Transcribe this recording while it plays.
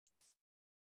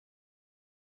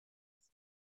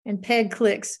And Peg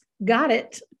clicks, got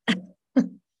it.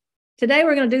 Today,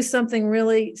 we're going to do something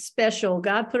really special.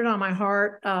 God put it on my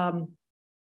heart about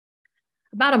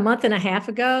a month and a half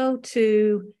ago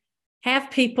to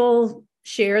have people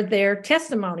share their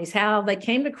testimonies, how they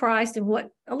came to Christ, and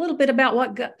a little bit about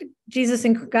what Jesus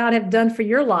and God have done for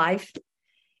your life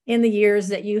in the years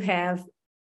that you have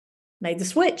made the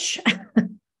switch.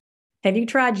 Have you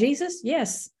tried Jesus?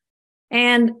 Yes.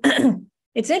 And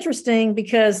it's interesting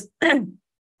because the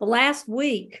last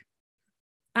week,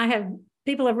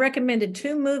 people have recommended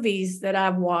 2 movies that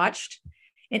I've watched.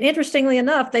 And interestingly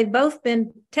enough, they've both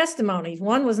been testimonies.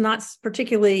 One was not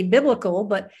particularly biblical,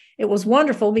 but it was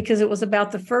wonderful because it was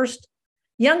about the first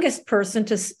youngest person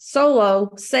to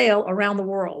solo sail around the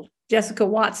world, Jessica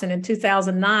Watson, in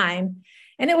 2009.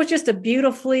 And it was just a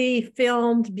beautifully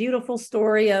filmed, beautiful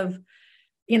story of,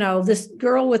 this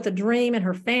girl with a dream, and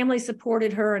her family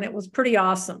supported her, and it was pretty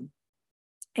awesome.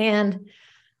 And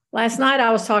last night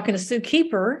I was talking to Sue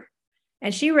Keeper,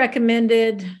 and she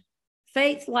recommended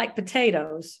Faith Like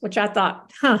Potatoes, which I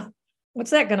thought,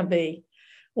 what's that going to be?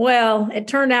 Well, it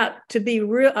turned out to be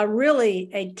really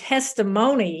a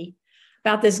testimony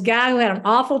about this guy who had an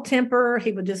awful temper.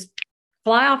 He would just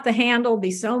fly off the handle,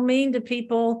 be so mean to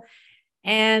people.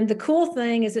 And the cool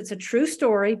thing is it's a true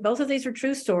story. Both of these are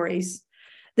true stories.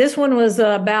 This one was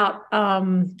about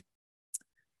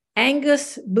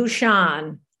Angus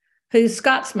Buchan, who's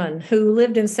Scotsman, who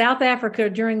lived in South Africa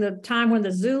during the time when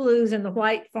the Zulus and the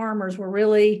white farmers were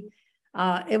really,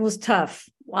 it was tough,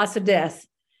 lots of death.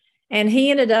 And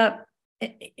he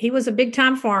was a big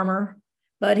time farmer,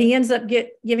 but he ends up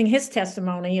giving his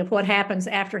testimony of what happens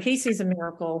after he sees a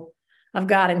miracle of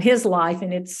God in his life.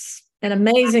 And it's an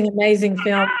amazing, amazing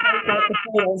film,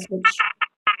 which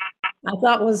I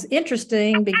thought was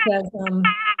interesting because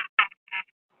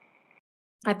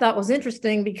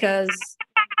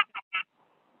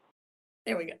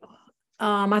there we go.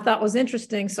 I thought it was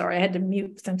interesting. Sorry, I had to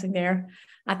mute something there.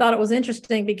 I thought it was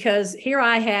interesting because here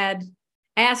I had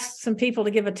asked some people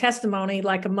to give a testimony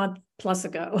like a month plus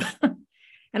ago.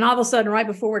 And all of a sudden, right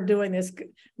before we're doing this,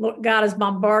 God is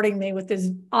bombarding me with these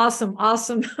awesome,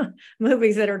 awesome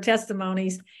movies that are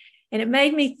testimonies. And it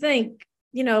made me think,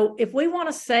 if we want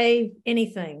to save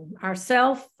anything,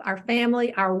 ourselves, our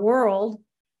family, our world,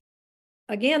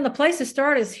 again, the place to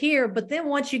start is here. But then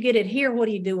once you get it here, what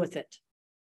do you do with it?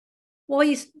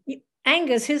 Well,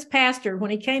 Angus, his pastor, when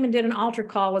he came and did an altar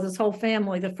call with his whole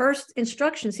family, the first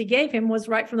instructions he gave him was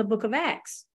right from the book of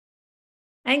Acts.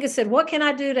 Angus said, what can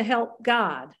I do to help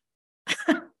God?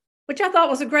 Which I thought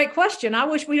was a great question. I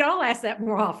wish we'd all ask that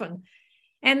more often.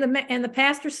 And the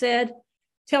pastor said,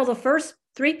 tell the first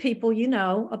 3 people you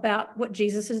know about what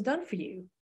Jesus has done for you.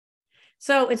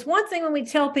 So it's one thing when we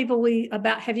tell people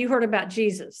have you heard about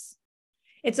Jesus?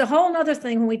 It's a whole nother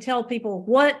thing when we tell people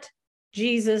what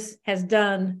Jesus has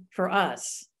done for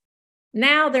us.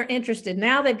 Now they're interested.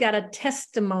 Now they've got a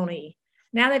testimony.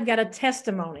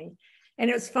 And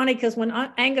it was funny because when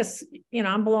Angus,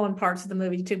 I'm blowing parts of the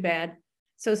movie, too bad,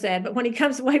 so sad. But when he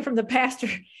comes away from the pastor,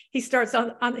 he starts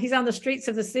he's on the streets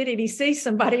of the city and he sees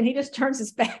somebody and he just turns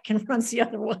his back and runs the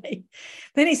other way.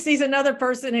 Then he sees another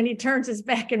person and he turns his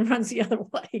back and runs the other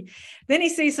way. Then he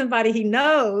sees somebody he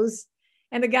knows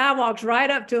and the guy walks right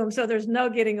up to him. So there's no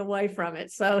getting away from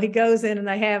it. So he goes in and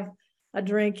they have a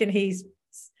drink and he's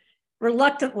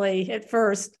reluctantly at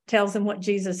first tells him what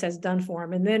Jesus has done for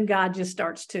him. And then God just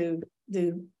starts to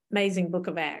do amazing book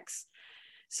of Acts.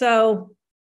 So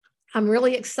I'm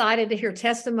really excited to hear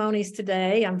testimonies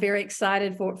today. I'm very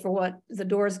excited for what the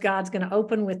doors God's going to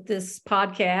open with this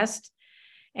podcast.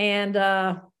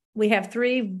 And we have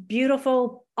 3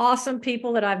 beautiful, awesome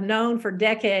people that I've known for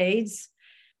decades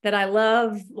that I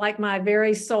love like my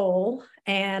very soul.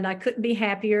 And I couldn't be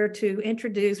happier to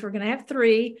introduce. We're going to have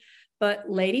 3, but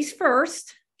ladies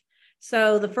first.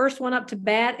 So the first one up to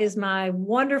bat is my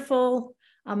wonderful,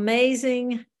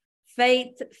 amazing,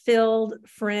 faith-filled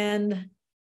friend,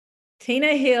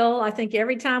 Tina Hill. I think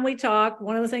every time we talk,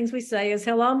 one of the things we say is,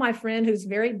 hello, my friend who's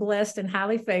very blessed and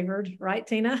highly favored. Right,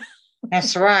 Tina?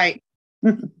 That's right.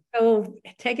 So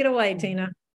take it away,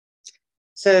 Tina.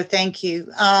 So thank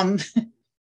you.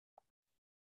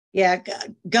 Yeah,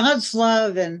 God's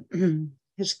love and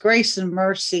his grace and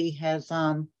mercy has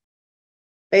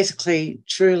basically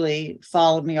truly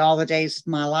followed me all the days of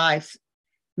my life.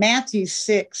 Matthew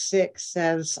 6:6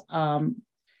 says,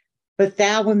 but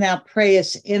thou, when thou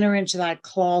prayest, enter into thy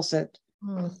closet.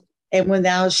 And when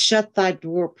thou hast shut thy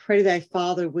door, pray to thy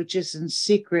Father which is in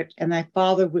secret, and thy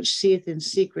Father which seeth in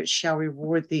secret shall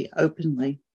reward thee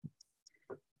openly.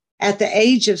 At the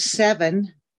age of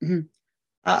 7,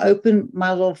 I opened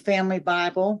my little family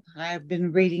Bible. I've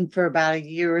been reading for about a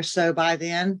year or so by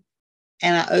then.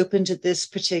 And I opened to this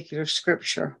particular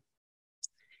scripture.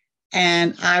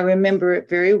 And I remember it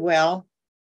very well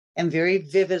and very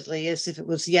vividly as if it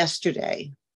was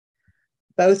yesterday.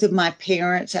 Both of my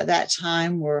parents at that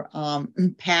time were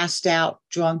passed out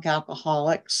drunk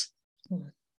alcoholics.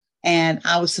 And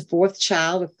I was the fourth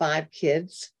child of 5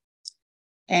 kids.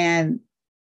 And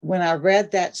when I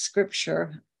read that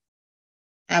scripture,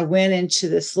 I went into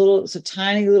this little, it was a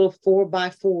tiny little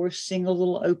 4x4 single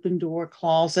little open door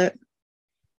closet.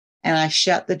 And I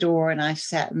shut the door and I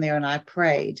sat in there and I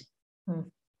prayed.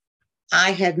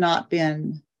 I had not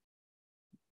been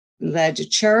led to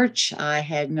church. I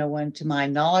had no one to my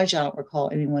knowledge. I don't recall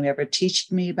anyone ever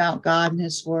teaching me about God and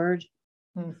his word.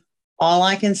 All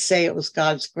I can say, it was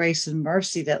God's grace and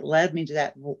mercy that led me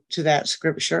to that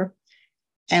scripture.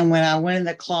 And when I went in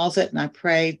the closet and I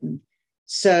prayed, and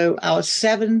so I was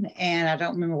 7, and I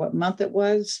don't remember what month it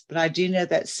was, but I do know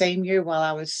that same year while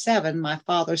I was 7, my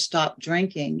father stopped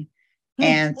drinking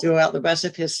and throughout the rest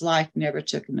of his life never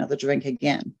took another drink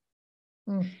again.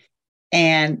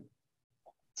 And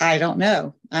I don't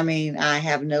know. I mean, I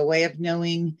have no way of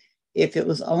knowing if it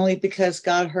was only because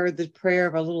God heard the prayer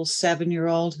of a little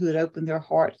 7-year-old who had opened their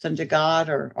hearts unto God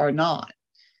or not.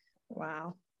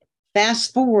 Wow.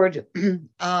 Fast forward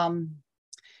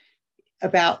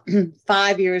about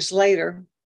 5 years later,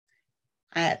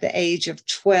 at the age of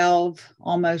 12,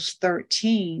 almost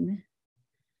 13,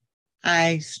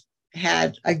 I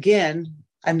had again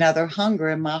another hunger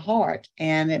in my heart.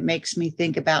 And it makes me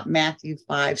think about Matthew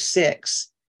 5:6.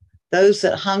 Those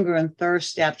that hunger and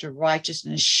thirst after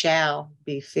righteousness shall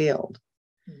be filled.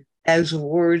 Those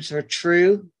words are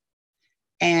true.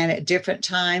 And at different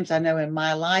times, I know in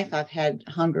my life, I've had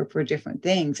hunger for different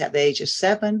things. At the age of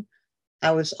 7,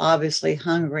 I was obviously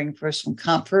hungering for some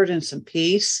comfort and some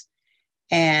peace.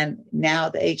 And now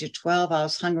at the age of 12, I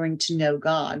was hungering to know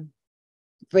God.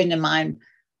 A friend of mine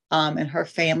and her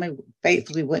family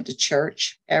faithfully went to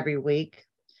church every week.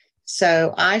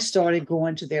 So I started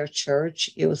going to their church.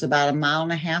 It was about a 1.5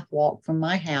 mile walk from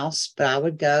my house, but I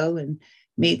would go and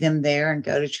meet them there and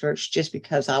go to church just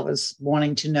because I was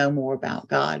wanting to know more about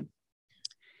God.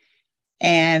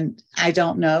 And I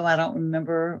don't know, I don't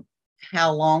remember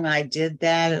how long I did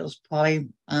that. It was probably,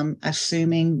 I'm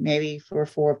assuming maybe for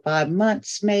 4 or 5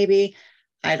 months, maybe.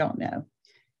 I don't know.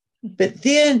 But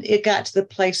then it got to the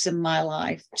place in my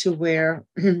life to where,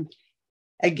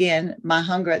 again, my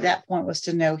hunger at that point was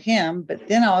to know him. But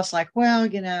then I was like, well,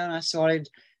 and I started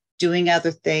doing other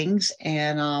things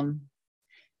and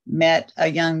met a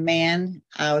young man.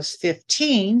 I was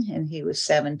 15 and he was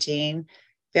 17,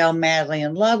 fell madly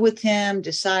in love with him,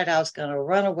 decided I was going to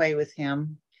run away with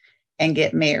him and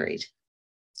get married.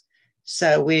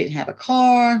 So we didn't have a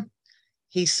car.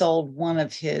 He sold one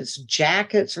of his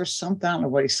jackets or something. I don't know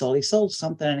what he sold. He sold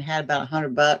something and had about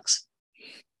 $100.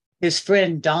 His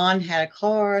friend Don had a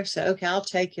car. So, okay, I'll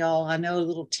take y'all. I know a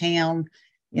little town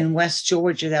in West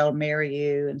Georgia that'll marry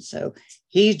you. And so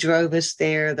he drove us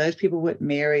there. Those people would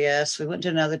marry us. We went to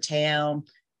another town.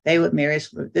 They would marry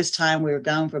us. This time we were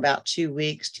gone for about 2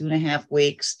 weeks, 2.5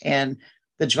 weeks. And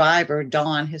the driver,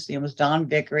 Don, his name was Don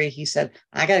Vickery. He said,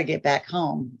 I got to get back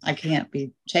home. I can't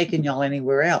be taking y'all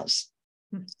anywhere else.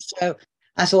 So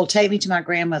I said, well, take me to my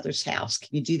grandmother's house.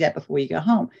 Can you do that before you go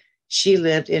home? She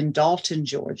lived in Dalton,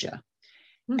 Georgia.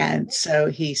 And so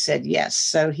he said, yes.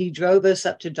 So he drove us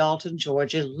up to Dalton,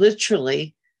 Georgia,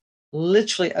 literally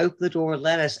opened the door,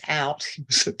 let us out. He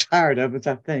was so tired of us,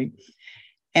 I think,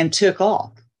 and took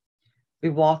off. We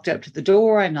walked up to the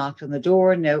door. I knocked on the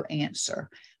door, no answer.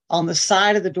 On the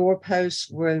side of the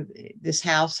doorpost where this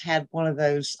house had one of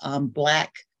those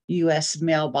black U.S.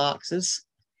 mailboxes,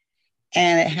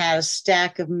 and it had a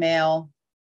stack of mail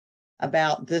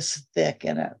about this thick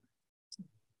in it.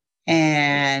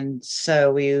 And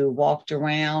so we walked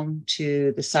around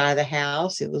to the side of the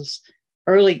house. It was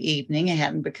early evening. It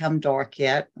hadn't become dark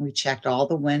yet. We checked all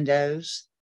the windows,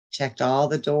 checked all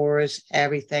the doors.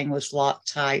 Everything was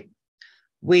locked tight.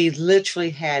 We literally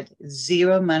had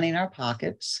zero money in our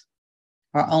pockets.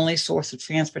 Our only source of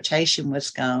transportation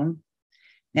was gone.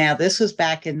 Now, this was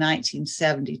back in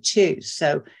 1972.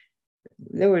 So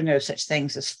there were no such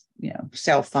things as,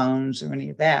 cell phones or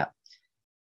any of that.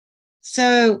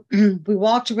 So we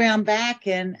walked around back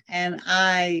and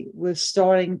I was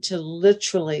starting to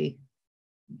literally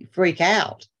freak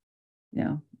out,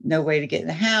 no way to get in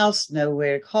the house,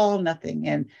 nowhere to call, nothing.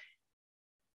 And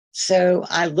so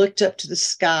I looked up to the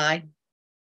sky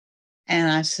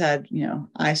and I said,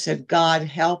 God,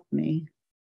 help me,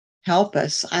 help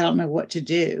us. I don't know what to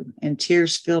do. And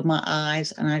tears filled my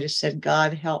eyes. And I just said,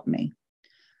 God, help me.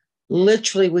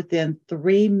 Literally within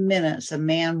 3 minutes, a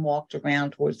man walked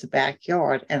around towards the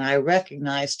backyard, and I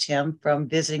recognized him from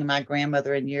visiting my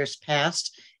grandmother in years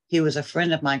past. He was a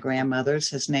friend of my grandmother's.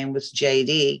 His name was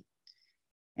JD.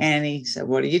 And he said,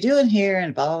 "What are you doing here?"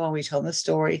 And blah, blah, blah. We told him the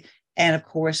story. And of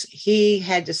course, he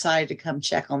had decided to come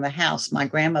check on the house. My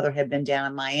grandmother had been down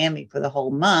in Miami for the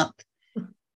whole month,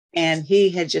 and he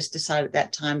had just decided at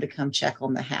that time to come check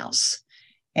on the house.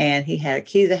 And he had a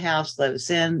key to the house, let us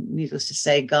in. Needless to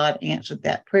say, God answered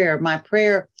that prayer. My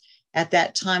prayer at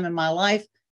that time in my life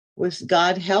was,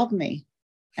 "God, help me."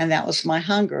 And that was my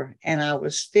hunger. And I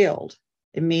was filled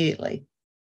immediately.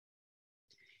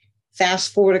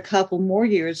 Fast forward a couple more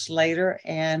years later,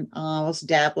 and I was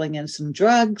dabbling in some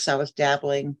drugs. I was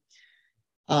dabbling,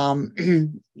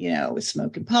 with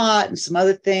smoking pot and some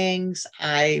other things.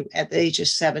 At the age of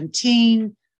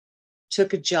 17,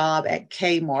 took a job at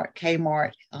Kmart.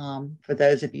 Kmart, for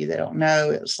those of you that don't know,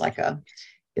 it was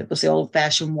the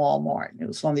old-fashioned Walmart. It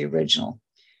was one of the original.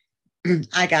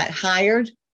 I got hired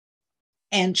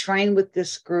and trained with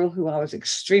this girl who I was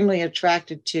extremely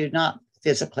attracted to, not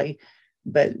physically,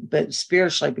 but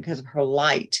spiritually, because of her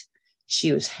light.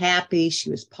 She was happy. She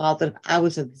was positive. I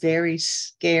was a very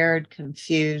scared,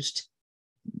 confused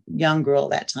young girl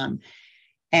at that time.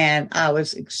 And I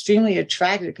was extremely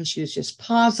attracted because she was just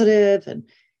positive,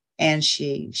 and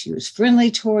she was friendly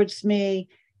towards me.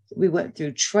 We went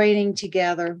through training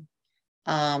together.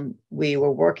 We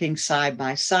were working side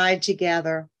by side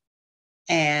together,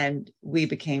 and we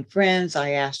became friends.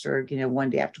 I asked her, one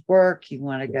day after work, "You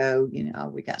want to go,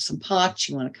 we got some pots.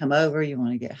 You want to come over? You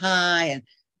want to get high?" And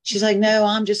she's like, "No,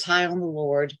 I'm just high on the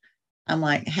Lord." I'm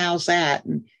like, "How's that?"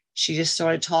 And she just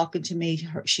started talking to me.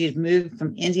 She had moved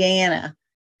from Indiana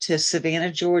to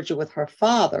Savannah, Georgia with her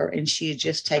father, and she had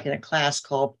just taken a class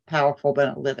called Powerful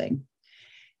Abundant Living.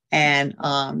 And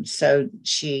so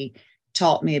she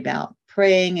taught me about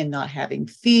praying and not having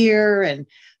fear, and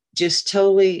just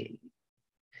totally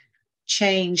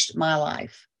changed my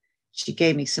life. She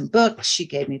gave me some books. She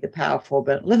gave me the Powerful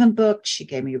Abundant Living book. She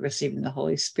gave me Receiving the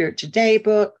Holy Spirit Today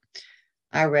book.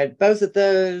 I read both of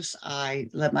those. I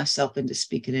led myself into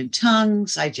speaking in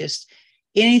tongues.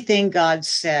 Anything God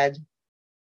said,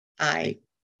 I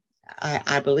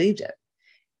believed it.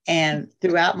 And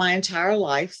throughout my entire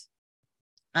life,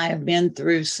 I have been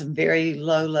through some very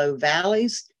low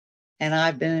valleys, and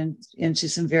I've been into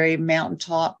some very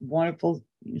mountaintop, wonderful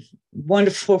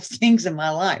things in my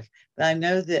life. But I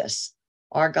know this: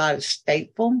 our God is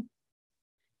faithful.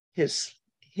 His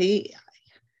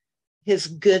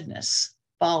goodness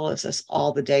follows us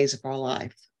all the days of our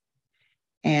life.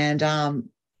 And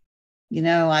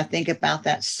I think about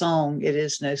that song, "It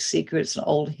is no secret." It's an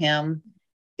old hymn.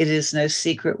 It is no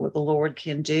secret what the Lord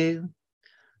can do.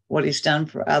 What he's done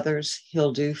for others,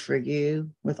 he'll do for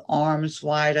you. With arms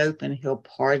wide open, he'll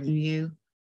pardon you.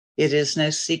 It is no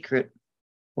secret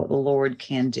what the Lord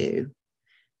can do.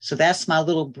 So that's my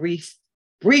little brief,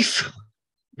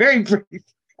 very brief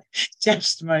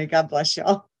testimony. God bless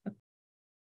y'all.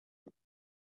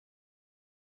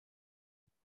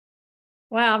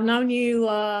 Wow, I've known you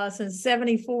since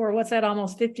 74. What's that,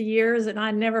 almost 50 years? And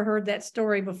I never heard that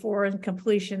story before in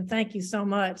completion. Thank you so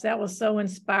much. That was so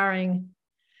inspiring.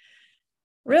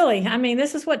 Really, I mean,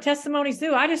 this is what testimonies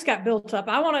do. I just got built up.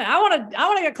 I want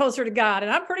to get closer to God,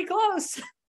 and I'm pretty close.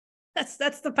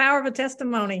 That's the power of a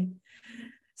testimony.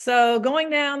 So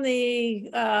going down the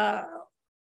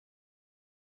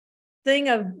thing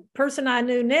of person I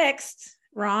knew next,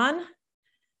 Ron,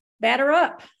 batter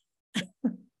up.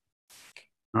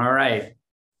 All right.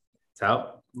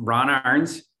 So Ron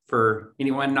Arns, for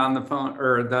anyone on the phone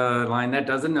or the line that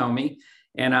doesn't know me.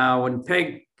 And when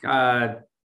Peg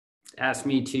asked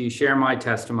me to share my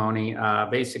testimony,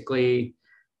 basically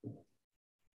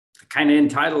kind of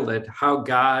entitled it, "How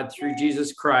God, through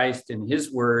Jesus Christ and his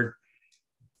word,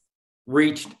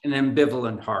 reached an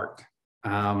ambivalent heart."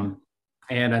 And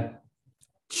a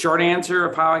short answer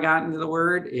of how I got into the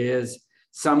word is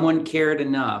someone cared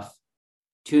enough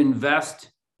to invest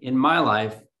in my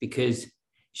life because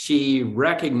she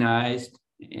recognized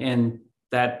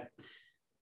that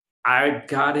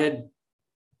God had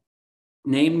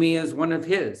named me as one of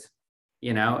his,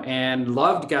 and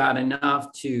loved God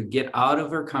enough to get out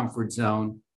of her comfort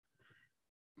zone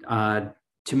to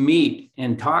meet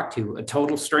and talk to a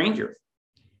total stranger,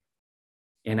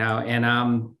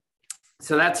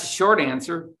 so that's a short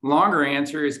answer. Longer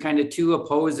answer is kind of two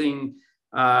opposing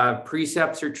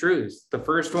precepts or truths. The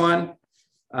first one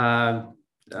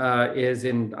is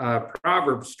in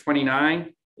Proverbs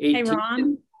 29:18. Hey,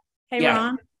 Ron. Yeah.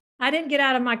 Ron. I didn't get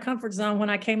out of my comfort zone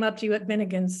when I came up to you at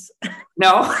Bennigan's.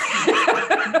 No.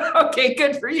 Okay,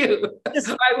 good for you. Just-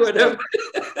 I would have.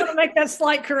 Want to make that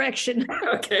slight correction.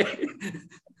 Okay.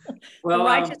 Well,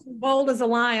 Righteous and bold as a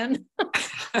lion.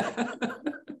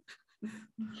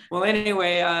 well,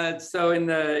 anyway, so in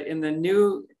the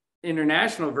New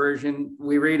International Version,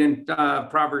 we read in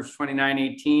Proverbs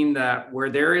 29:18 that where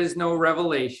there is no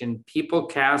revelation, people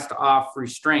cast off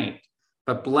restraint,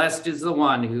 but blessed is the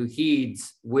one who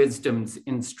heeds wisdom's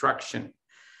instruction.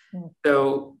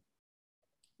 So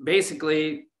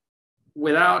basically,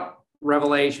 without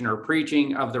revelation or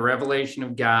preaching of the revelation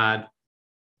of God,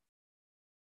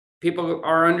 people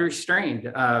are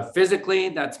unrestrained. Physically,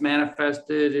 that's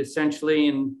manifested essentially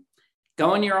in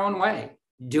going your own way,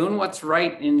 doing what's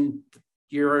right in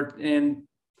your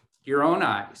own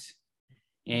eyes.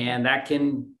 And that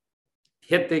can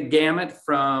hit the gamut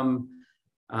from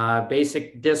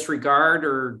basic disregard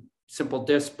or simple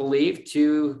disbelief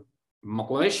to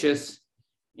malicious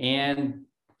and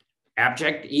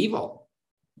abject evil,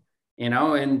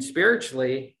 and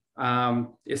spiritually,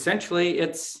 essentially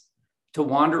it's to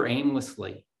wander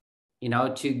aimlessly,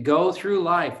 to go through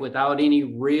life without any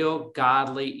real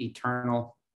godly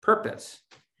eternal purpose,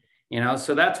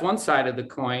 so that's one side of the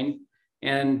coin.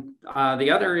 And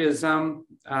the other is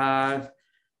right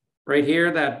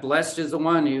here, that blessed is the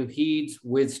one who heeds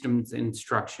wisdom's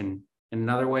instruction.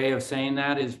 Another way of saying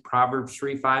that is Proverbs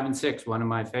 3:5-6, one of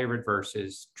my favorite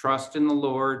verses. Trust in the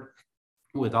Lord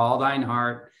with all thine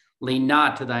heart, lean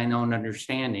not to thine own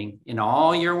understanding. In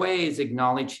all your ways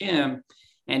acknowledge him,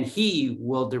 and he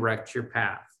will direct your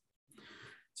path.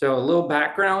 So a little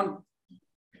background,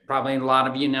 probably a lot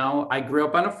of you know, I grew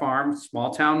up on a farm,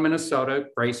 small town, Minnesota,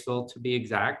 Graceville to be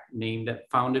exact,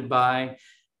 founded by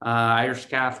Irish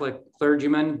Catholic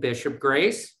clergyman, Bishop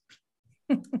Grace.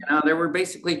 There were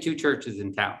basically two churches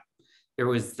in town. There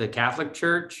was the Catholic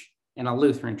Church and a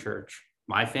Lutheran church.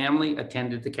 My family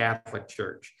attended the Catholic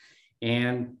Church.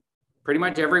 And pretty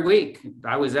much every week,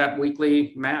 I was at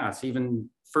weekly mass. Even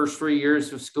first 3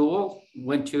 years of school,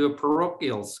 went to a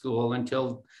parochial school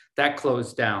until that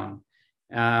closed down.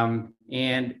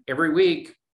 And every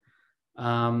week,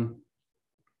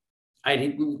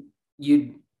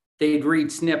 they'd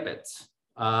read snippets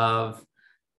of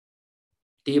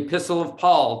the Epistle of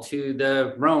Paul to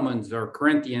the Romans or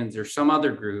Corinthians or some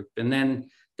other group, and then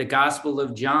the Gospel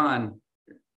of John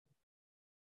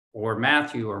or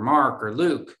Matthew or Mark or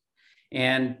Luke.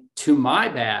 And to my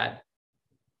bad,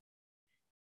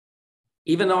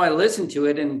 even though I listened to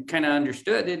it and kind of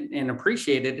understood it and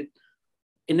appreciated it,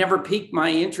 it never piqued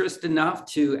my interest enough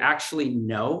to actually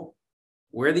know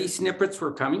where these snippets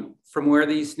were coming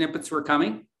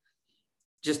from,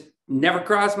 just never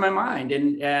crossed my mind.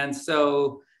 And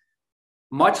so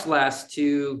much less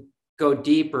to go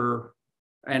deeper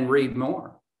and read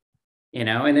more,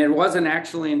 and it wasn't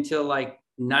actually until like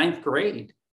 9th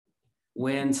grade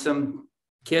when some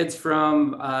kids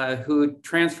from who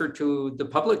transferred to the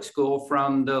public school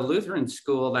from the Lutheran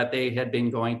school that they had been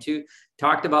going to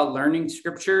talked about learning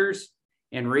scriptures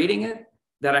and reading it,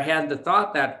 that I had the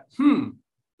thought that,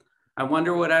 I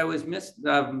wonder what I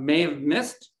may have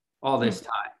missed all this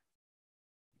time.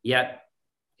 Yet,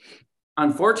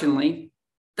 unfortunately,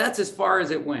 that's as far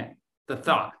as it went, the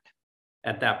thought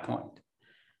at that point.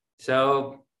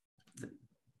 So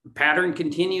the pattern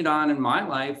continued on in my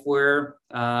life where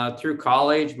through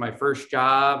college, my first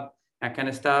job, that kind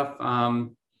of stuff,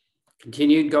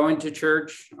 continued going to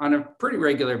church on a pretty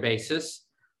regular basis,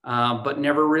 but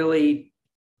never really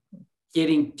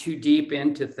getting too deep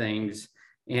into things.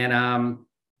 And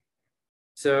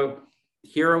so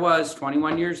here I was,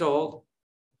 21 years old,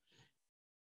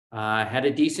 had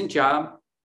a decent job,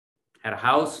 had a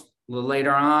house, a little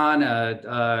later on,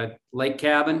 a lake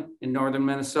cabin in northern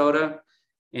Minnesota.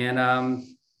 And,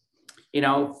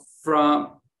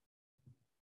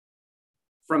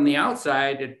 from the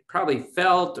outside, it probably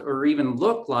felt or even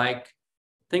looked like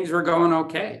things were going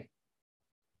okay.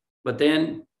 But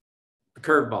then the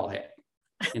curveball hit.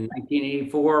 In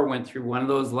 1984, went through one of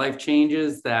those life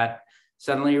changes that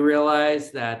suddenly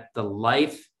realized that the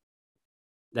life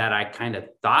that I kind of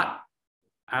thought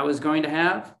I was going to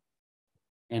have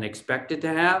and expected to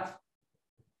have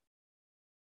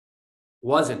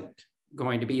wasn't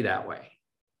going to be that way.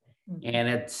 And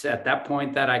it's at that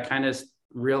point that I kind of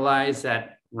realized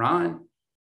that, Ron,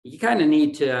 you kind of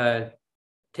need to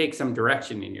take some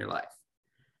direction in your life.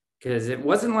 Because it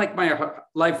wasn't like my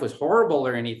life was horrible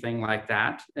or anything like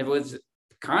that. It was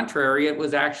contrary. It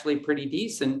was actually pretty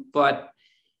decent. But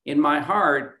in my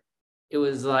heart, it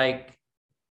was like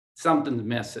something's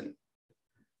missing.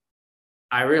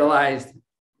 I realized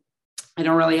I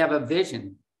don't really have a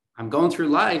vision. I'm going through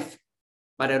life,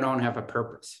 but I don't have a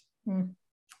purpose.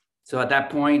 So at that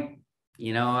point,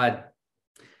 I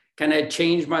kind of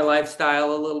changed my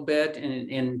lifestyle a little bit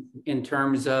in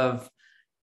terms of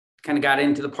kind of got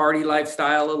into the party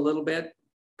lifestyle a little bit.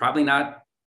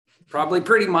 Probably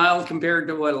pretty mild compared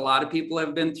to what a lot of people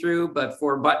have been through, but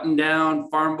for a button down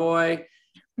farm boy,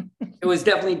 it was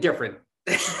definitely different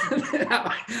than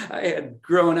how I had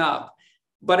grown up.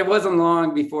 But it wasn't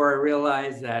long before I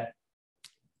realized that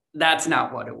that's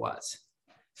not what it was.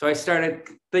 So I started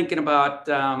thinking about,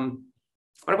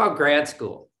 what about grad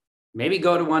school? Maybe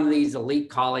go to one of these elite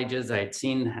colleges. I had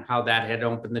seen how that had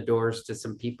opened the doors to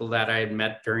some people that I had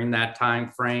met during that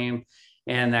time frame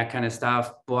and that kind of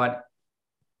stuff. But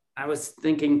I was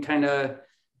thinking kind of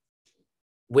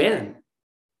when,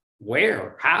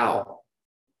 where, how,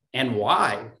 and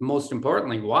why. Most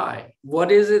importantly, why?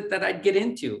 What is it that I'd get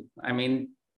into? I mean,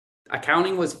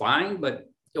 accounting was fine, but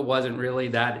it wasn't really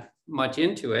that much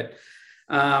into it.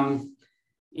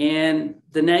 And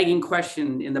the nagging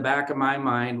question in the back of my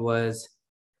mind was,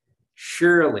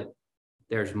 surely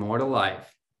there's more to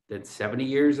life than 70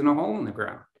 years in a hole in the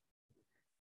ground.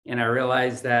 And I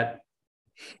realized that,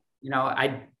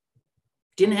 I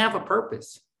didn't have a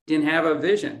purpose, didn't have a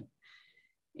vision.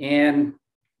 And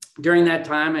during that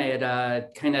time, I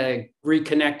had kind of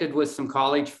reconnected with some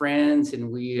college friends,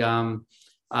 and we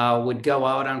would go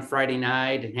out on Friday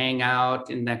night and hang out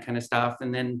and that kind of stuff.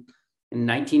 And then in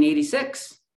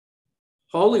 1986,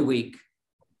 Holy Week,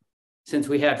 since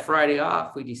we had Friday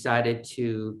off, we decided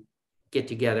to get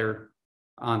together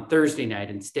on Thursday night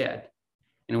instead.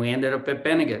 And we ended up at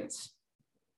Bennigan's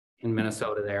in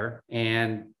Minnesota there.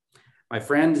 And my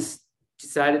friends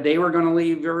decided they were going to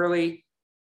leave early.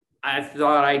 I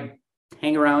thought I'd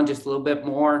hang around just a little bit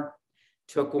more,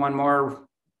 took one more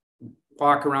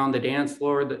walk around the dance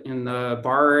floor in the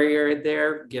bar area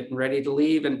there, getting ready to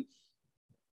leave. And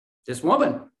this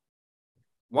woman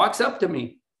walks up to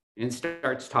me and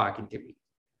starts talking to me.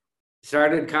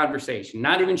 Started a conversation,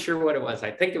 not even sure what it was.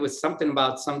 I think it was something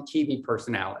about some TV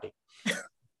personality,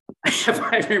 if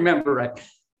I remember right.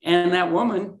 And that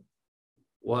woman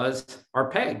was our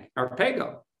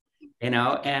Pego,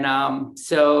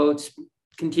 so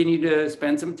continued to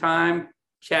spend some time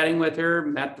chatting with her,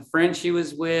 met the friends she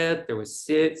was with. There was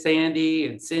Sandy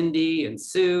and Cindy and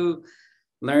Sue,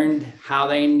 learned how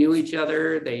they knew each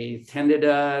other. They attended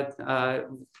the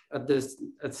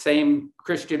same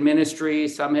Christian ministry.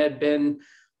 Some had been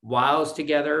WOWs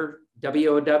together,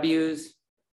 WOWs.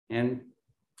 And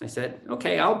I said,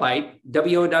 okay, I'll bite.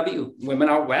 WOW, Women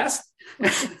Out West.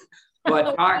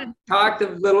 But talked a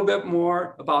little bit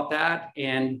more about that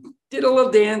and did a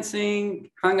little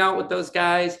dancing, hung out with those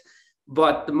guys.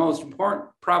 But the most important,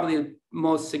 probably the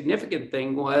most significant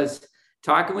thing was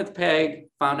talking with Peg,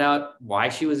 found out why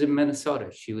she was in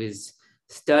Minnesota. She was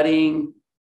studying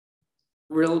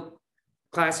real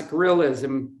classic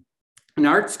realism in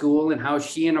art school, and how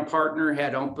she and a partner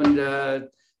had opened a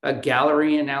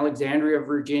gallery in Alexandria,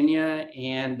 Virginia.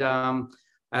 And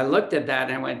I looked at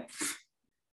that and I went,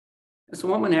 this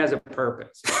woman has a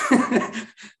purpose.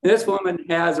 This woman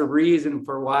has a reason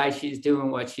for why she's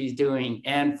doing what she's doing.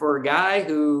 And for a guy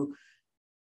who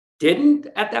didn't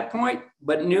at that point,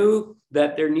 but knew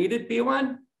that there needed to be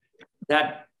one,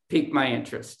 that piqued my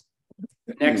interest.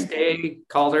 The next day,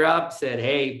 called her up, said,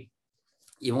 hey,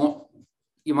 you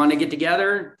want to get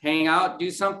together, hang out,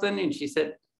 do something? And she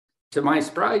said, to my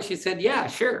surprise, she said, yeah,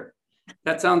 sure.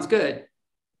 That sounds good.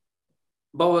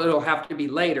 But it'll have to be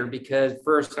later, because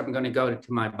first I'm going to go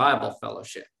to my Bible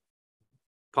fellowship.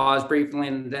 Paused briefly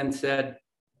and then said,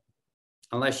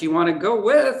 unless you want to go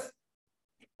with.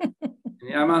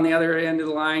 I'm on the other end of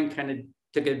the line, kind of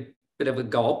took a bit of a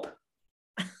gulp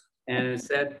and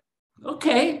said,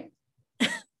 okay.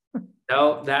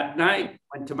 So that night,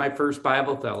 went to my first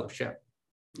Bible fellowship,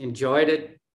 enjoyed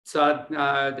it,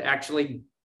 actually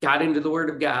got into the Word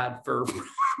of God for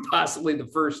possibly the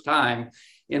first time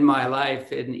in my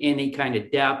life in any kind of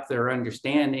depth or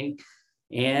understanding.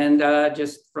 And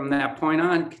just from that point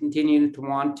on, continued to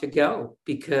want to go,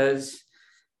 because,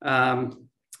 and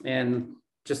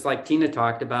just like Tina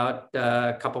talked about,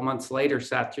 a couple months later,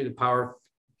 sat through the Power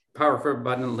for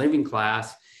Abundant Living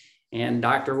class, and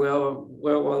Dr.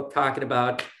 Will talking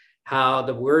about how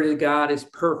the Word of God is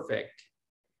perfect.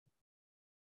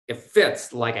 It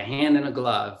fits like a hand in a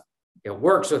glove. It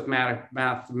works with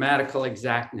mathematical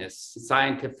exactness,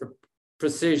 scientific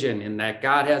precision, in that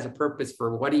God has a purpose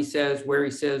for what he says, where he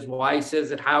says, why he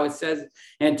says it, how he says it,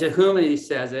 and to whom he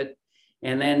says it.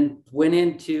 And then went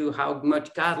into how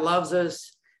much God loves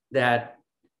us, that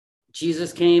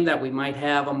Jesus came that we might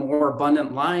have a more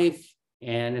abundant life,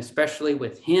 and especially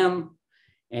with him,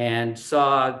 and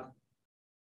saw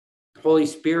Holy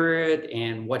Spirit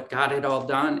and what God had all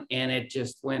done. And it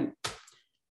just went,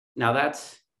 now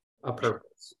that's a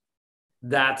purpose.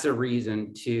 That's a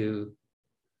reason to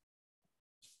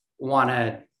want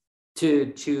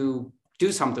to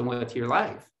do something with your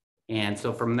life. And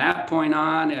so from that point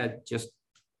on, I just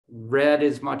read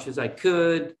as much as I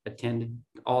could, attended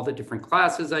all the different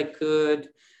classes I could,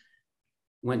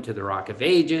 went to the Rock of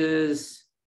Ages.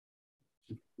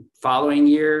 Following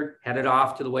year, headed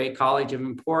off to the Way College of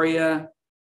Emporia,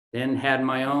 then had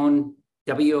my own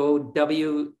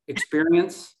WOW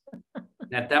experience.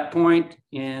 At that point,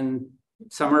 in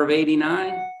summer of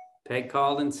 '89, Peg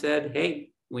called and said,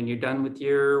 hey, when you're done with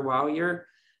your WOW year,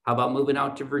 how about moving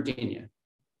out to Virginia?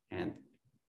 And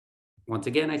once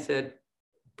again, I said,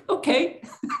 okay.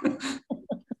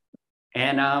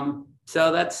 And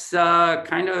so that's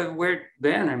kind of where it's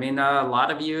been. I mean, a lot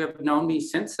of you have known me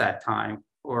since that time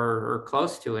or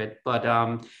close to it,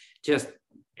 but just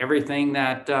everything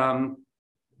that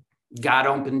God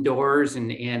opened doors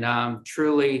and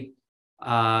truly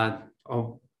a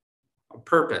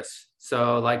purpose.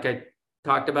 So like I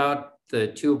talked about, the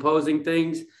two opposing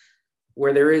things,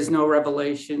 where there is no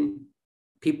revelation,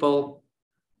 people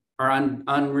are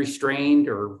unrestrained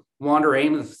or wander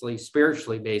aimlessly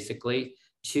spiritually, basically,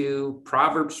 to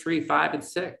Proverbs 3, 5, and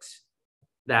 6,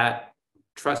 that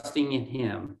trusting in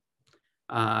him,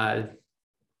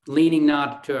 leaning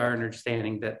not to our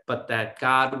understanding, but that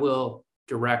God will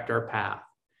direct our path.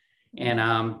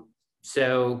 And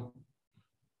so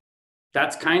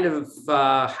that's kind of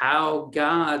how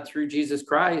God, through Jesus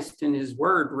Christ and his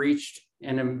word, reached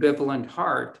an ambivalent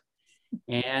heart.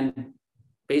 And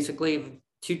basically,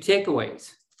 two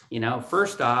takeaways.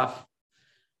 First off,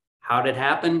 how did it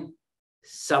happen?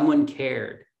 Someone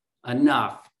cared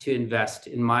enough to invest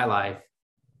in my life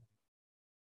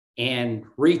and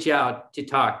reach out to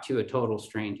talk to a total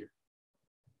stranger.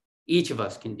 Each of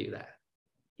us can do that.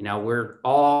 We're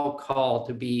all called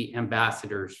to be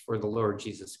ambassadors for the Lord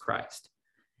Jesus Christ.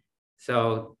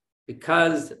 So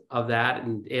because of that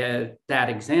and that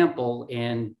example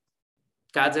and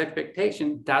God's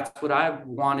expectation, that's what I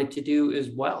wanted to do as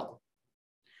well.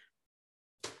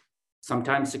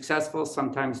 Sometimes successful,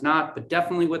 sometimes not, but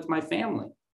definitely with my family,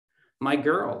 my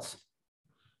girls,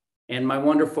 and my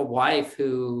wonderful wife,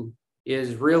 who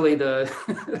is really the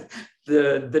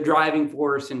the driving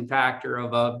force and factor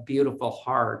of a beautiful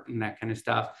heart and that kind of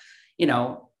stuff.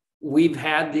 We've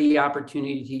had the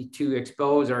opportunity to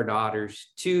expose our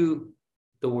daughters to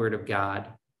the Word of God,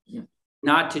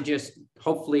 not to just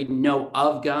hopefully know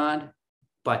of God,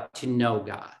 but to know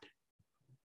God.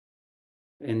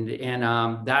 And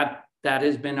that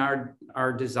has been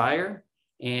our desire.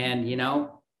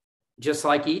 And, just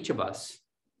like each of us,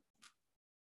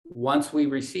 once we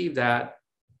receive that,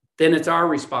 then it's our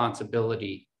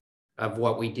responsibility of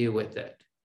what we do with it.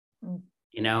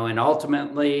 And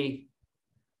ultimately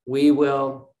we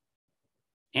will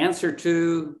answer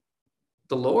to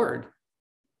the Lord,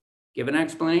 give an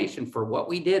explanation for what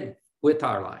we did with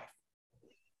our life.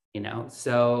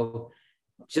 So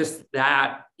just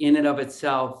that in and of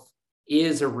itself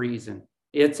is a reason.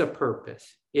 It's a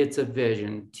purpose. It's a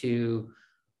vision to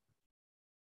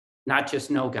not just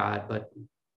know God, but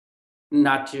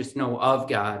not just know of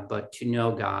God, but to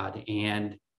know God.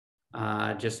 And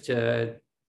just to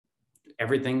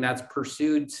everything that's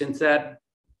pursued since that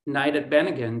night at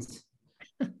Bennigan's,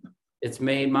 it's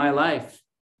made my life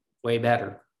way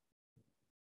better.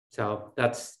 So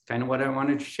that's kind of what I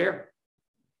wanted to share.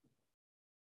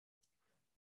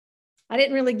 I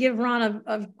didn't really give Ron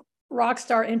a rock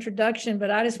star introduction,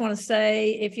 but I just want to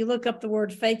say, if you look up the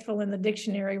word faithful in the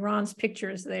dictionary, Ron's picture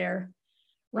is there.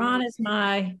 Ron is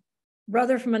my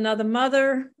brother from another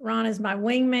mother. Ron is my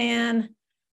wingman.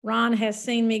 Ron has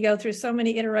seen me go through so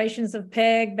many iterations of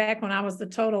Peg back when I was the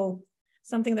total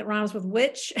something that rhymes with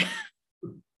witch.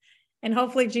 And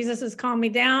hopefully Jesus has calmed me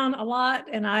down a lot,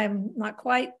 and I'm not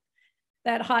quite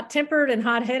that hot-tempered and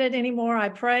hot-headed anymore. I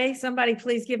pray. Somebody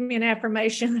please give me an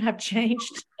affirmation that I've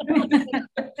changed.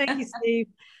 Thank you, Steve.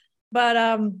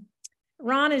 But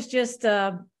Ron is just,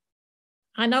 I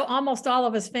know almost all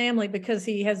of his family because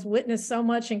he has witnessed so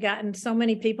much and gotten so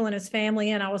many people in his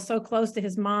family. And I was so close to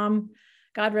his mom,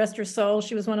 God rest her soul.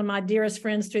 She was one of my dearest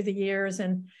friends through the years.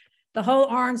 And the whole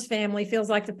Arns family feels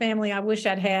like the family I wish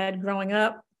I'd had growing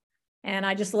up. And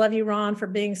I just love you, Ron, for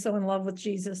being so in love with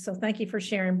Jesus. So thank you for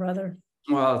sharing, brother.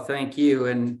 Well, thank you.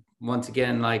 And once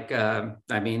again,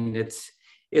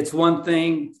 it's one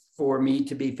thing for me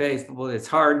to be faithful. It's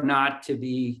hard not to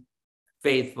be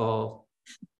faithful,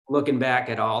 looking back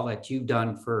at all that you've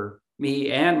done for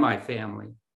me and my family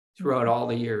throughout all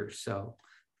the years. So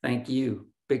thank you.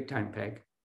 Big time, Peg.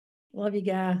 Love you,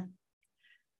 guy.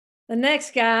 The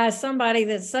next guy is somebody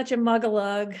that's such a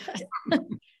mug-a-lug.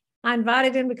 I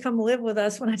invited him to come live with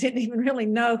us when I didn't even really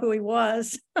know who he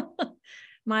was.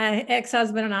 My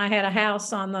ex-husband and I had a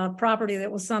house on the property that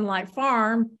was Sunlight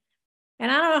Farm. And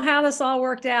I don't know how this all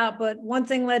worked out, but one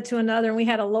thing led to another. And we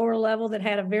had a lower level that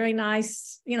had a very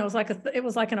nice, it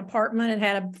was like an apartment. It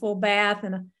had a full bath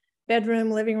and a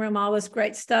bedroom, living room, all this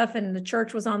great stuff. And the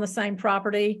church was on the same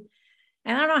property.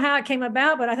 And I don't know how it came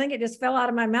about, but I think it just fell out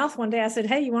of my mouth one day. I said,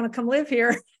 hey, you want to come live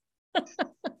here?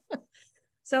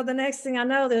 So the next thing I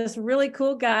know, this really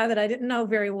cool guy that I didn't know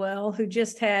very well, who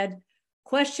just had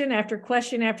question after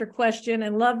question after question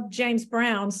and loved James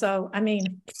Brown. So, I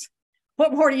mean,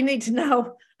 what more do you need to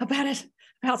know about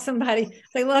somebody?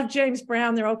 They love James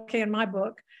Brown. They're okay in my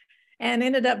book. And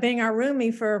ended up being our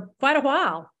roomie for quite a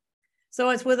while. So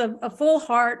it's with a full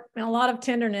heart and a lot of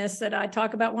tenderness that I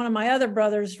talk about one of my other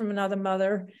brothers from another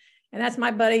mother. And that's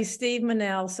my buddy, Steve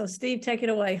Manell. So Steve, take it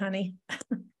away, honey.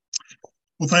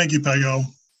 Well, thank you, Pego.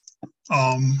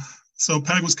 So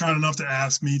Peg was kind enough to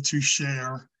ask me to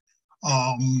share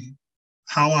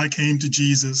how I came to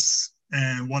Jesus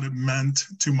and what it meant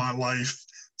to my life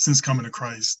since coming to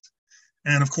Christ.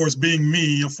 And of course, being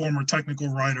me, a former technical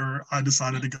writer, I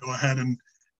decided to go ahead and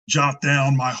jot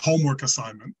down my homework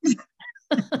assignment.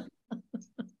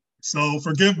 So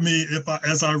forgive me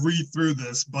as I read through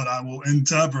this, but I will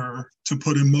endeavor to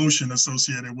put emotion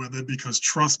associated with it because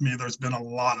trust me, there's been a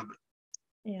lot of it.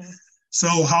 Yeah. So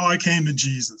how I came to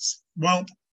Jesus. Well,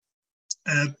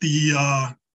 at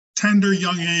the tender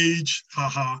young age,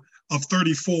 of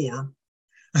 34,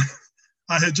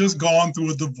 I had just gone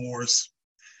through a divorce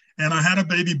and I had a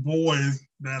baby boy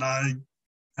that I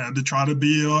had to try to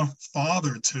be a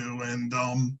father to, and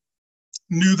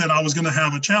knew that I was going to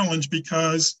have a challenge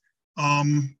because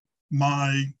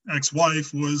my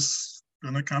ex-wife was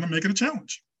going to kind of make it a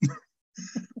challenge.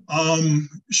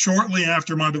 Shortly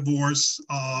after my divorce,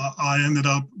 I ended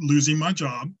up losing my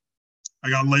job. I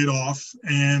got laid off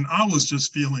and I was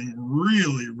just feeling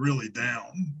really, really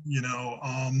down.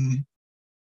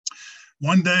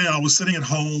 One day I was sitting at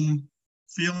home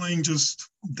feeling just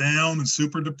down and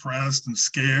super depressed and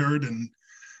scared. And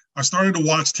I started to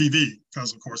watch TV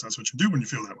because, of course, that's what you do when you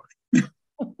feel that way.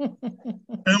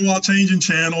 And while changing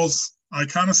channels, I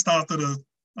kind of stopped at a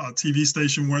TV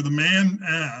station where the man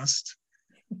asked,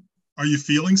 "Are you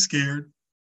feeling scared,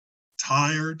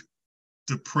 tired,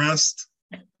 depressed,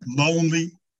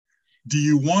 lonely? Do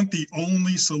you want the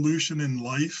only solution in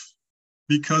life?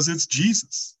 Because it's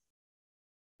Jesus."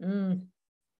 Mm.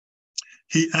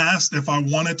 He asked if I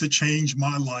wanted to change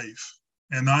my life.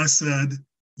 And I said,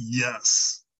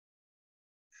 yes.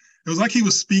 It was like he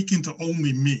was speaking to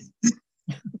only me.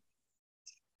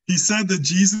 He said that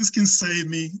Jesus can save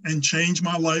me and change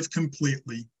my life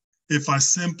completely if I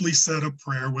simply said a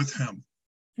prayer with him.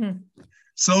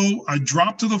 So I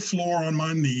dropped to the floor on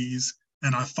my knees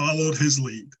and I followed his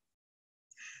lead.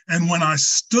 And when I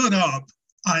stood up,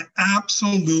 I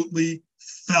absolutely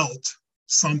felt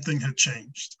something had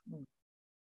changed.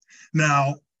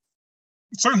 Now,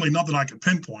 certainly nothing I could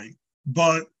pinpoint,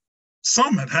 but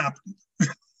something had happened.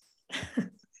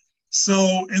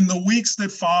 So in the weeks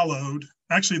that followed,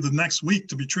 actually the next week,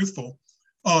 to be truthful,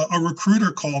 a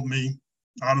recruiter called me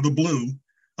out of the blue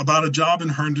about a job in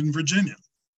Herndon, Virginia.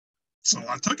 So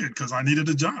I took it because I needed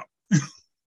a job.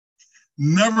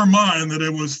 Never mind that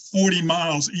it was 40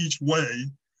 miles each way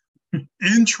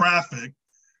in traffic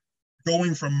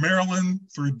going from Maryland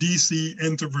through DC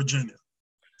into Virginia.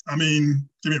 I mean,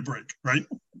 give me a break, right?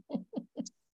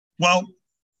 Well,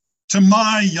 to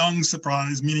my young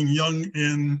surprise, meaning young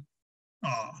in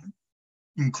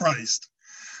Christ,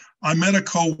 I met a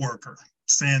coworker,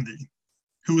 Sandy,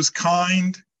 who was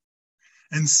kind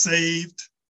and saved.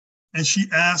 And she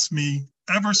asked me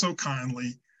ever so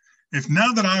kindly if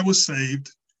now that I was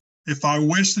saved, if I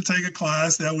wished to take a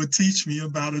class that would teach me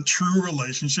about a true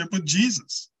relationship with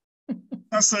Jesus.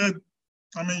 I said,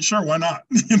 I mean, sure, why not?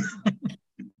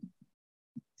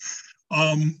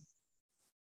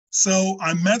 So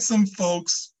I met some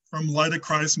folks from Light of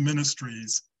Christ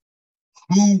Ministries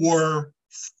who were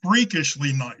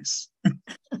freakishly nice.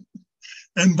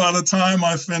 And by the time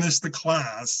I finished the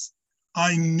class,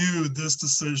 I knew this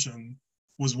decision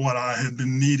was what I had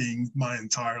been needing my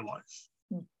entire life.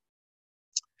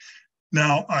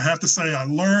 Now, I have to say, I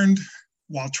learned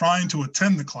while trying to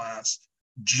attend the class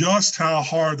just how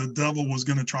hard the devil was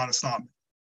going to try to stop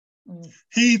me.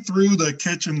 He threw the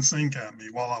kitchen sink at me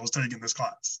while I was taking this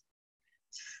class.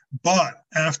 But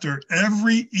after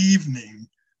every evening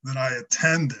that I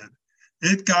attended,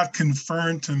 it got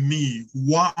confirmed to me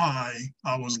why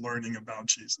I was learning about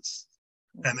Jesus.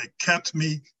 And it kept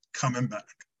me coming back.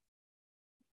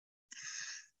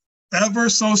 Ever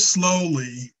so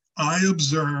slowly, I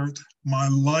observed my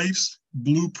life's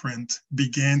blueprint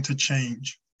began to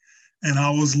change, and I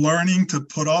was learning to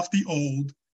put off the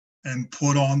old and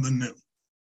put on the new.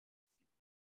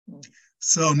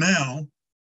 So now,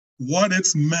 what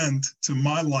it's meant to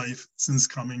my life since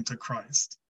coming to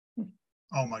Christ.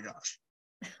 Oh my gosh.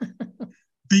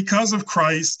 Because of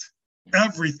Christ,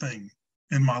 everything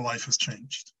in my life has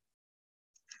changed.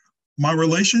 My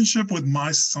relationship with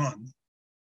my son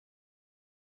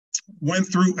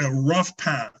went through a rough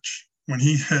patch when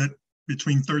he hit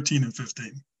between 13 and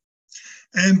 15.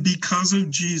 And because of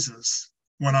Jesus,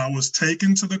 when I was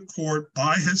taken to the court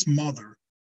by his mother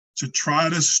to try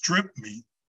to strip me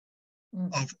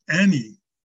of any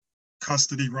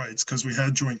custody rights, because we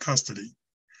had joint custody,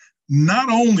 not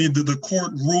only did the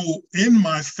court rule in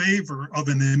my favor of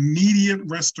an immediate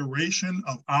restoration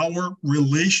of our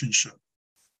relationship,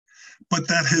 but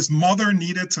that his mother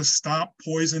needed to stop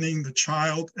poisoning the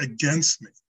child against me.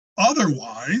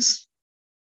 Otherwise,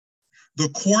 the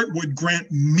court would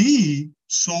grant me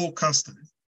sole custody.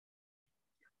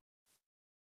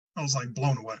 I was like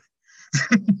blown away.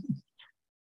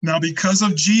 Now, because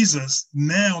of Jesus,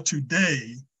 now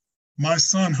today, my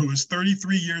son, who is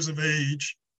 33 years of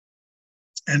age,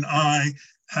 and I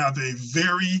have a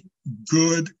very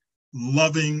good,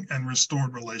 loving, and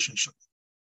restored relationship.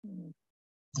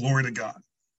 Glory to God.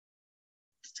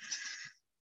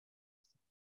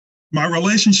 My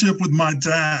relationship with my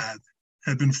dad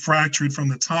had been fractured from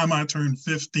the time I turned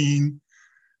 15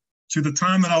 to the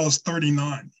time that I was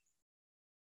 39.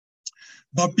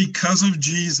 But because of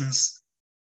Jesus,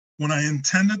 when I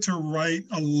intended to write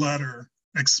a letter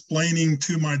explaining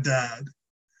to my dad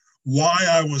why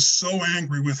I was so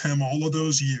angry with him all of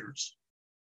those years,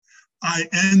 I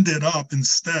ended up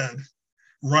instead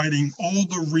writing all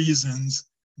the reasons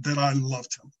that I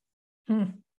loved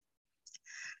him.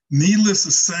 Needless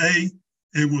to say,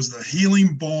 it was the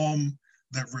healing balm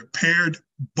that repaired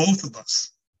both of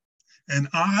us. And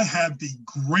I had the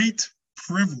great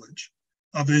privilege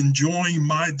of enjoying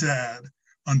my dad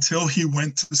until he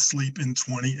went to sleep in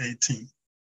 2018.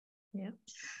 Yeah.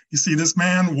 You see, this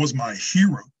man was my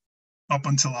hero up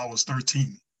until I was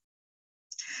 13.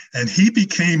 And he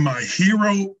became my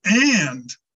hero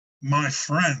and my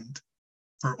friend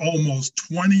for almost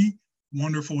 20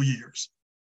 wonderful years.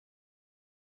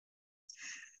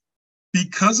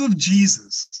 Because of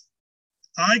Jesus,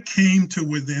 I came to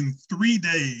within 3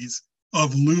 days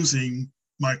of losing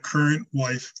my current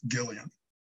wife, Gillian,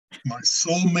 my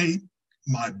soulmate,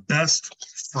 my best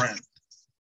friend.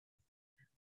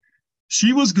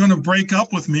 She was going to break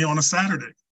up with me on a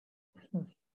Saturday.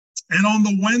 And on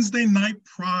the Wednesday night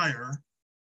prior,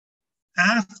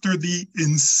 after the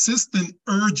insistent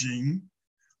urging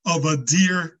of a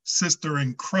dear sister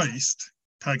in Christ,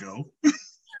 Pego,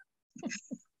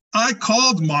 I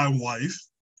called my wife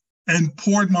and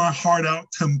poured my heart out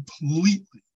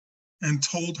completely and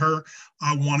told her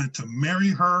I wanted to marry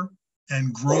her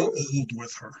and grow old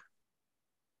with her.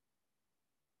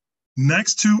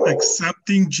 Next to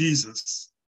accepting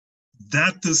Jesus,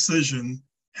 that decision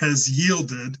has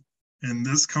yielded, in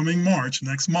this coming March,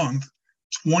 next month,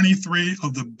 23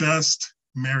 of the best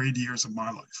married years of my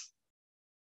life.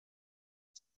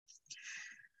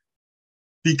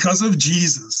 Because of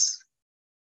Jesus,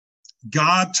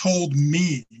 God told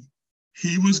me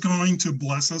he was going to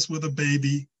bless us with a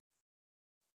baby,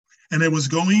 and it was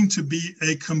going to be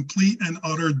a complete and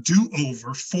utter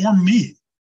do-over for me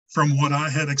from what I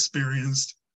had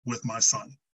experienced with my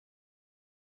son.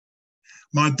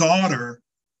 My daughter,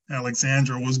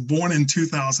 Alexandra, was born in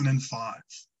 2005.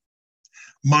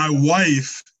 My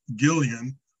wife,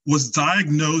 Gillian, was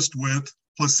diagnosed with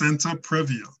placenta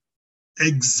previa,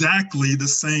 exactly the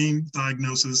same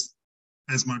diagnosis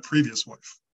as my previous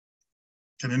wife.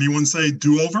 Can anyone say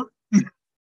do-over?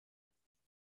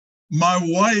 My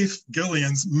wife,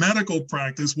 Gillian's medical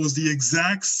practice was the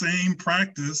exact same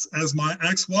practice as my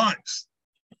ex-wife's.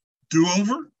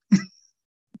 Do-over?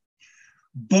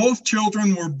 Both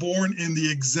children were born in the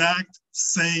exact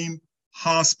same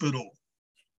hospital.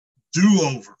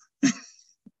 Do-over.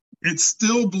 It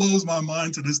still blows my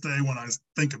mind to this day when I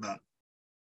think about it.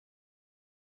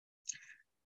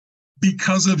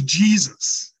 Because of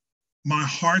Jesus, my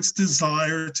heart's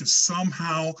desire to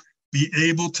somehow be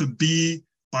able to be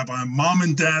by my mom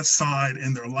and dad's side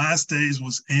in their last days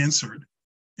was answered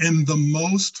in the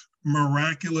most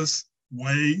miraculous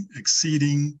way,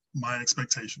 exceeding my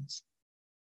expectations.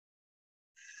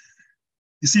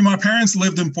 You see, my parents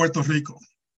lived in Puerto Rico,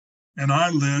 and I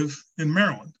live in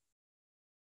Maryland.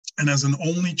 And as an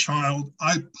only child,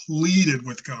 I pleaded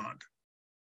with God.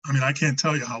 I mean, I can't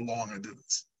tell you how long I did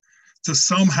this, to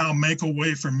somehow make a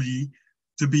way for me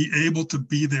to be able to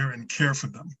be there and care for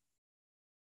them.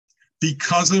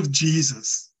 Because of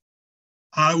Jesus,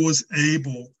 I was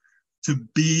able to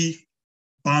be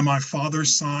by my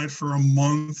father's side for a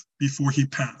month before he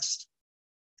passed,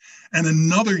 and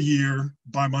another year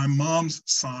by my mom's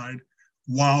side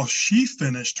while she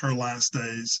finished her last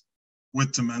days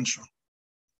with dementia.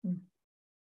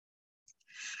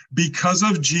 Because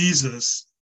of Jesus,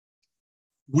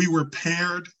 we were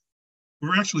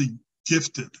actually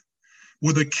gifted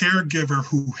with a caregiver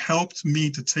who helped me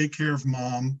to take care of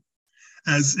mom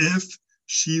as if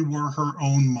she were her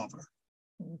own mother.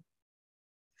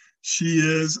 She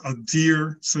is a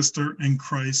dear sister in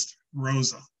Christ,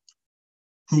 Rosa,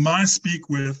 whom I speak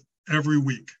with every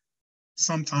week,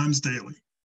 sometimes daily,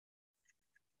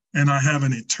 and I have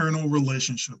an eternal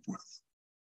relationship with.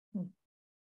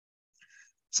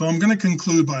 So I'm going to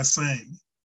conclude by saying,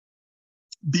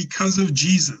 because of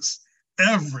Jesus,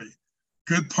 every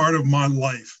good part of my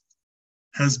life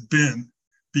has been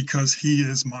because he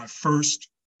is my first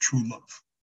true love.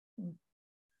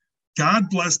 God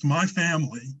blessed my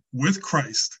family with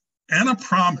Christ and a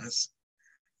promise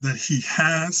that he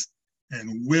has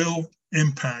and will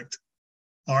impact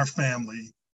our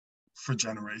family for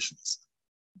generations.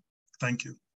 Thank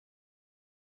you.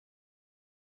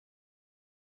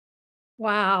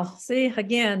 Wow. See,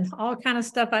 again, all kind of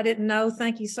stuff I didn't know.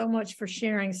 Thank you so much for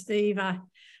sharing, Steve. I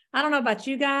don't know about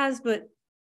you guys, but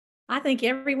I think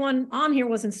everyone on here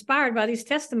was inspired by these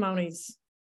testimonies,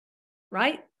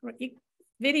 right?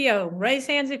 Video, raise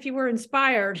hands if you were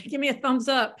inspired. Give me a thumbs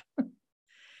up.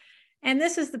 And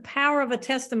this is the power of a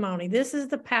testimony. This is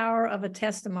the power of a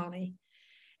testimony.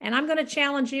 And I'm going to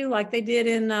challenge you like they did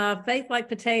in Faith Like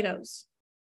Potatoes.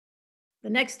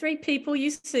 The next 3 people you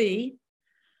see,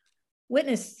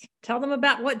 witness, tell them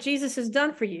about what Jesus has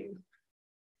done for you.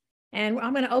 And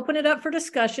I'm going to open it up for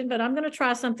discussion, but I'm going to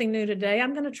try something new today.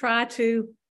 I'm going to try to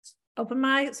open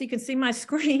so you can see my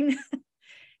screen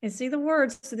and see the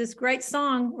words to this great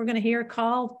song we're going to hear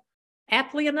called,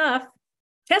 aptly enough,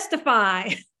 Testify.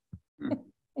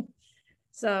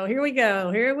 So here we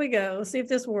go. Here we go. Let's see if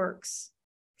this works.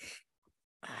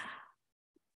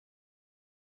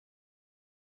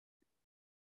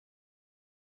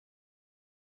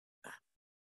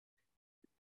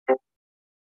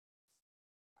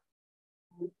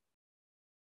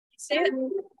 See it?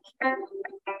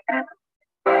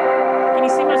 Can you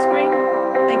see my screen?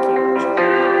 Thank you.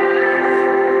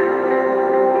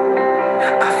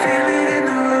 I feel it in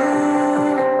the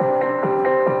room.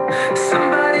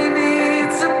 Somebody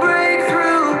needs a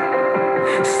breakthrough.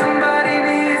 Somebody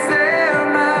needs their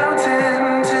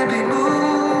mountain to be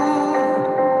moved.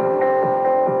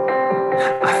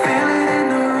 I feel it in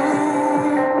the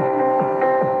room.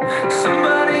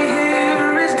 Somebody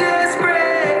here is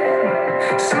desperate.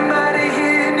 Somebody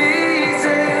here needs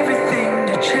everything.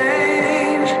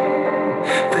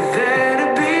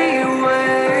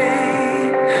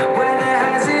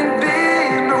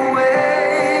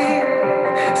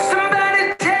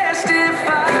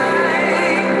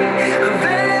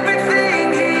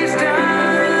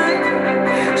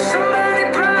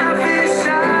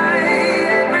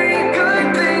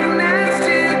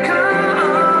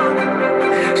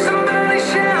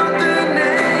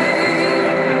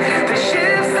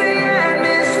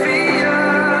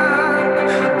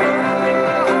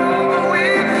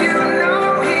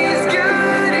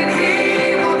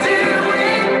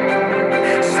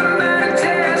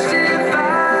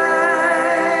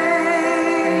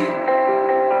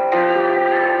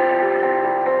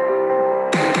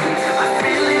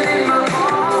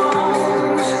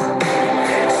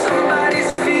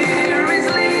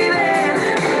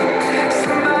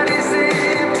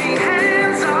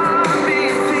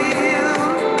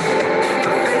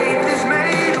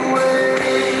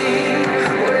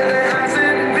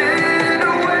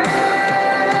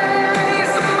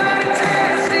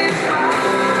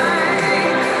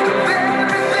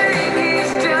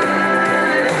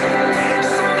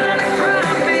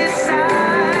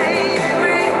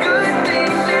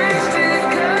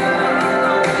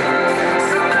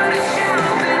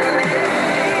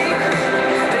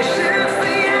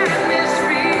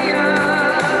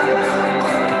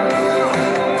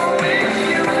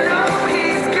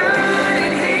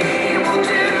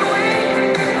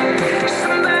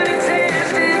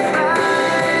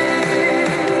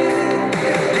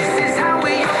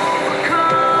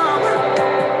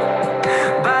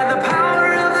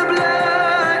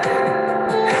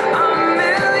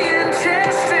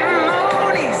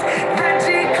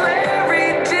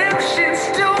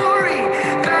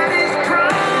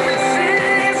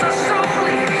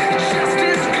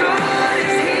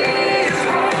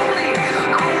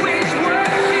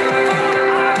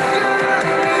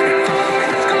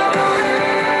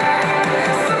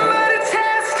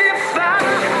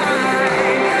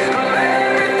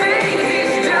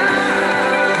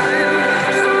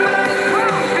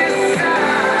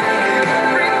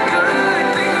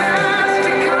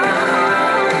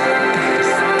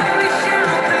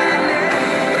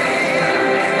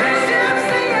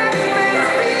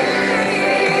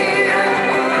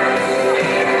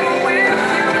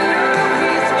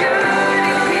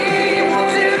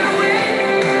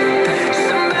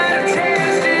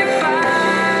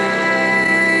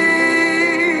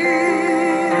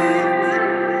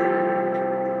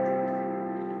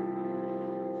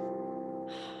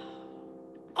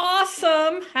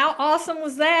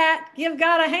 Give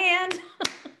God a hand.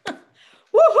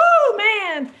 Woohoo,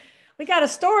 man. We got a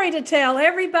story to tell.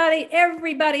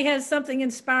 Everybody has something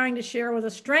inspiring to share with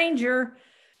a stranger.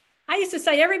 I used to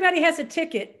say everybody has a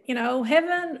ticket, you know,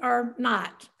 heaven or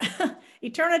not,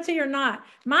 eternity or not.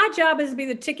 My job is to be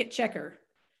the ticket checker.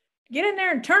 Get in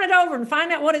there and turn it over and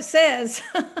find out what it says,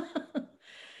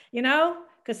 you know,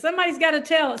 because somebody's got to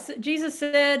tell. Jesus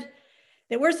said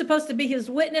that we're supposed to be his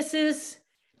witnesses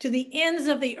to the ends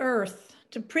of the earth,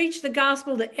 to preach the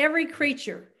gospel to every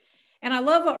creature. And I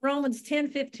love what Romans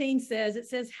 10:15 says. It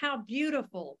says, how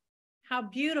beautiful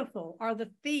are the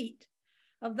feet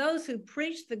of those who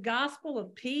preach the gospel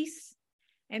of peace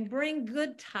and bring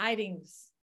good tidings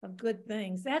of good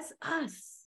things. That's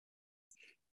us.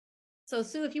 So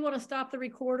Sue, if you want to stop the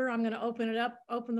recorder, I'm going to open it up, open the